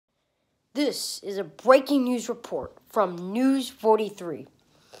This is a breaking news report from News 43.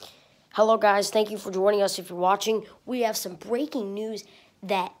 Hello, guys. Thank you for joining us. If you're watching, we have some breaking news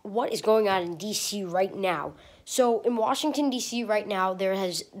that what is going on in D.C. right now. So, in Washington, D.C. right now,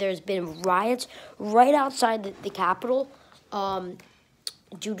 there's been riots right outside the Capitol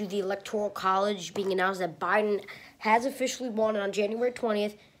due to the Electoral College being announced that Biden has officially won on January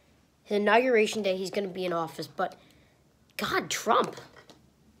 20th, his inauguration day. He's going to be in office. But, God, Trump.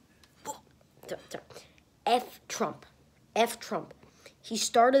 F Trump. F Trump. He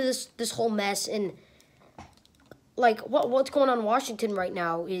started this whole mess, and like what's going on in Washington right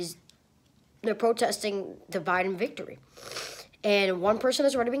now is they're protesting the Biden victory. And one person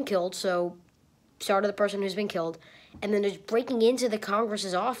has already been killed, so sorry to the person who's been killed. And then they're breaking into the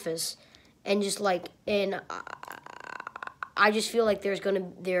Congress's office and just like I just feel like they're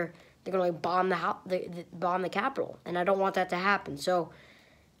gonna like bomb the Capitol, and I don't want that to happen. So,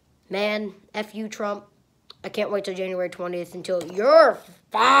 man, F you, Trump. I can't wait till January 20th until you're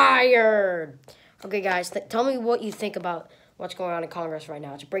fired. Okay, guys, tell me what you think about what's going on in Congress right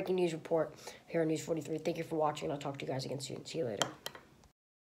now. It's a breaking news report here on News 43. Thank you for watching. I'll talk to you guys again soon. See you later.